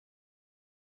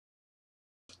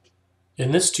In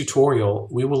this tutorial,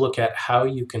 we will look at how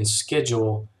you can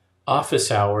schedule office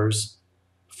hours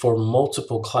for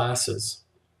multiple classes.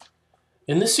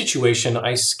 In this situation,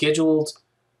 I scheduled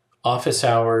office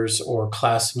hours or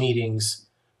class meetings,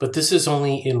 but this is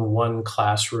only in one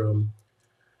classroom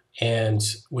and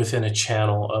within a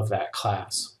channel of that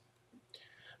class.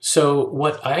 So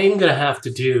what I'm going to have to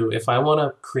do if I want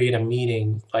to create a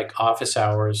meeting like office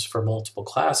hours for multiple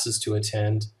classes to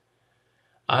attend,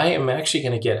 I am actually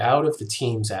going to get out of the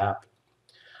Teams app.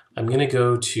 I'm going to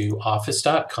go to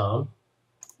office.com,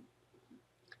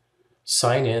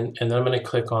 sign in, and then I'm going to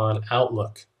click on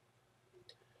Outlook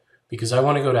because I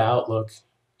want to go to Outlook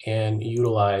and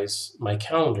utilize my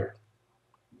calendar.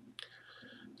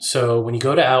 So when you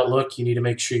go to Outlook, you need to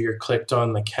make sure you're clicked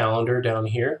on the calendar down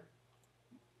here.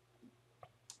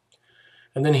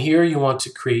 And then here you want to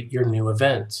create your new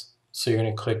event. So you're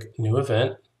going to click New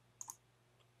Event.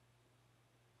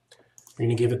 You're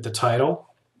going to give it the title.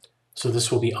 So this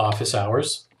will be Office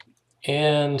Hours.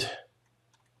 And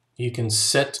you can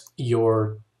set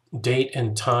your date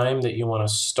and time that you want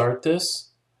to start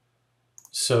this.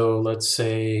 So let's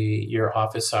say your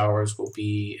office hours will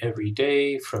be every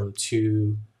day from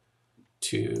 2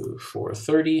 to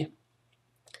 4:30.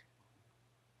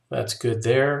 That's good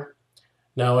there.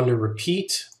 Now under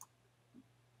repeat,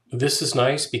 this is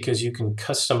nice because you can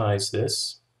customize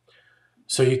this.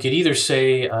 So you could either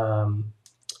say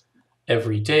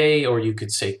every day, or you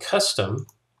could say custom,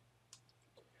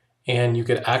 and you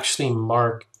could actually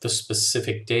mark the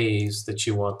specific days that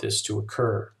you want this to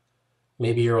occur.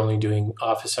 Maybe you're only doing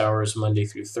office hours Monday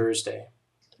through Thursday.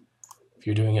 If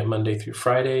you're doing it Monday through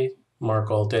Friday,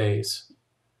 mark all days.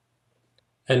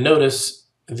 And notice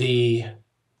the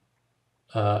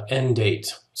end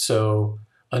date. So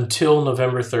until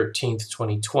November 13th,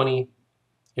 2020,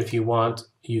 if you want,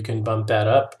 you can bump that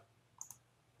up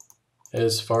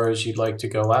as far as you'd like to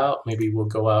go out. Maybe we'll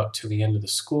go out to the end of the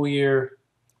school year.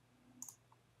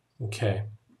 Okay.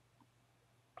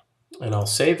 And I'll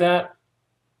save that.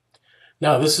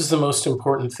 Now, this is the most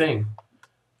important thing.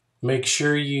 Make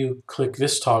sure you click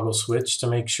this toggle switch to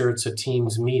make sure it's a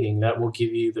Teams meeting. That will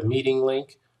give you the meeting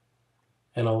link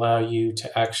and allow you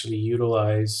to actually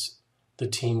utilize the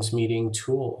Teams meeting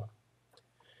tool.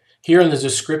 Here in the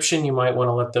description, you might want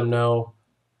to let them know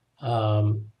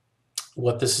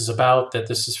what this is about, that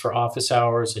this is for office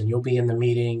hours and you'll be in the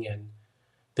meeting and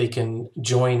they can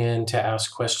join in to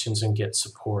ask questions and get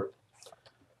support.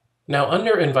 Now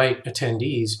under invite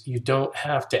attendees, you don't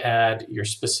have to add your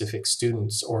specific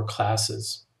students or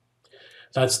classes.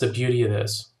 That's the beauty of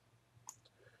this.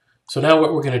 So now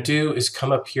what we're going to do is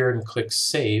come up here and click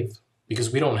Save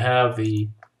because we don't have the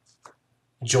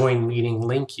Join Meeting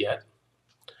link yet.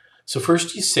 So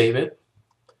first you save it.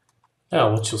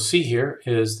 Now what you'll see here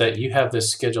is that you have this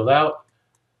scheduled out,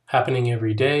 happening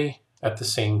every day at the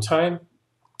same time.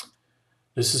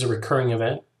 This is a recurring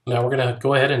event. Now we're going to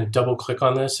go ahead and double click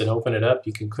on this and open it up.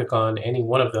 You can click on any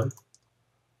one of them.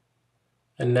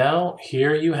 And now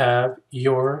here you have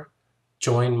your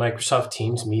Join Microsoft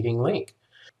Teams meeting link.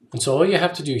 And so all you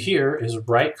have to do here is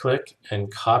right click and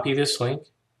copy this link.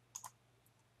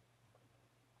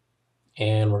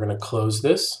 And we're going to close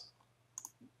this.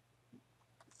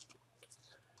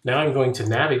 Now I'm going to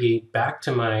navigate back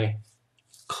to my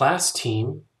class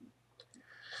team.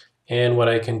 And what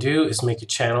I can do is make a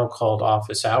channel called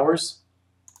Office Hours.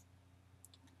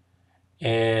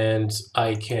 And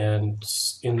I can,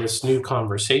 in this new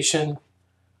conversation,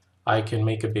 I can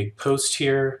make a big post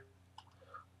here.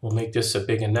 We'll make this a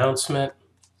big announcement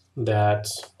that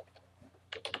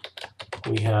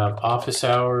we have office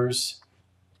hours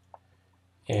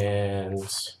and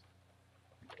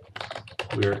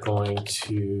we're going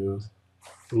to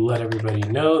let everybody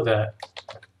know that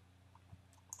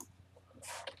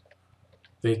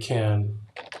they can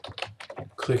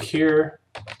click here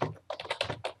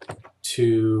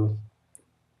to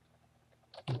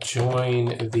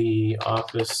join the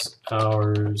office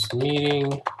hours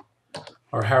meeting,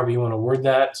 or however you want to word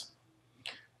that.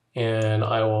 And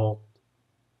I will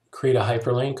create a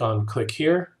hyperlink on click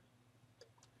here.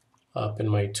 Up in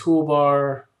my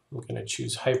toolbar, I'm going to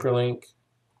choose hyperlink.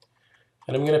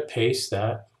 And I'm going to paste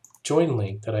that join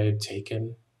link that I had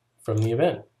taken from the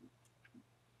event.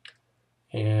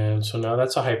 And so now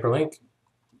that's a hyperlink.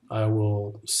 I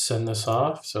will send this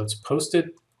off so it's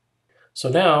posted. So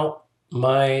now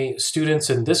my students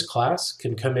in this class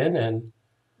can come in and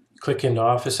click into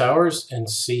office hours and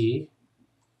see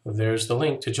there's the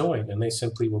link to join. And they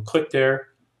simply will click there.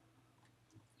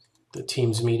 The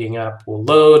Teams meeting app will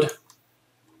load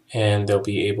and they'll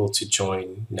be able to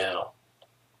join now.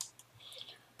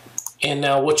 And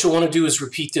now what you'll want to do is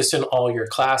repeat this in all your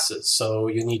classes. So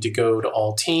you need to go to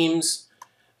all teams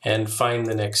and find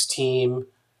the next team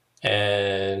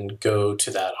and go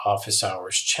to that office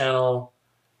hours channel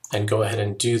and go ahead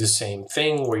and do the same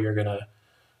thing where you're going to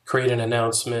create an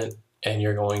announcement and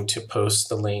you're going to post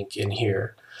the link in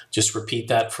here. Just repeat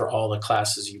that for all the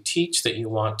classes you teach that you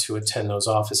want to attend those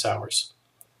office hours.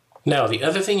 Now, the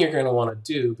other thing you're going to want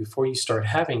to do before you start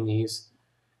having these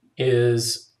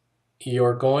is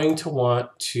you're going to want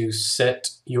to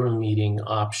set your meeting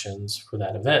options for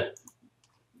that event.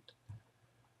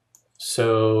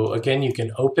 So again, you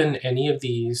can open any of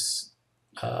these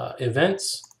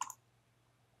events.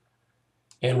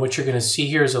 And what you're going to see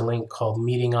here is a link called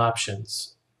Meeting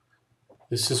Options.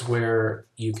 This is where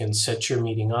you can set your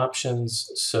meeting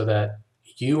options so that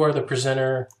you are the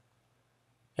presenter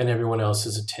and everyone else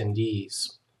is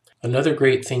attendees. Another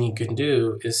great thing you can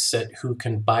do is set who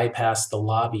can bypass the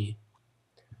lobby.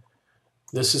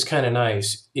 This is kind of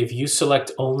nice. If you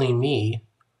select only me,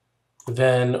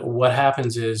 then what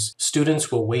happens is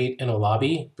students will wait in a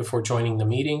lobby before joining the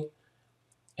meeting,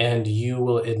 and you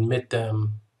will admit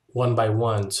them one by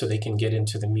one so they can get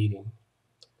into the meeting.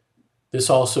 This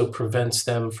also prevents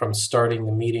them from starting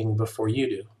the meeting before you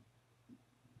do.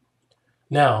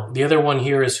 Now, the other one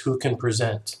here is who can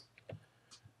present.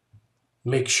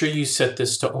 Make sure you set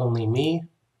this to only me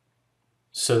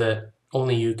so that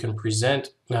only you can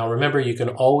present. Now remember, you can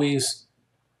always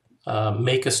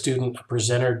make a student a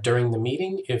presenter during the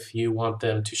meeting if you want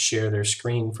them to share their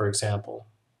screen, for example.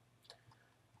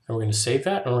 And we're going to save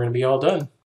that and we're going to be all done.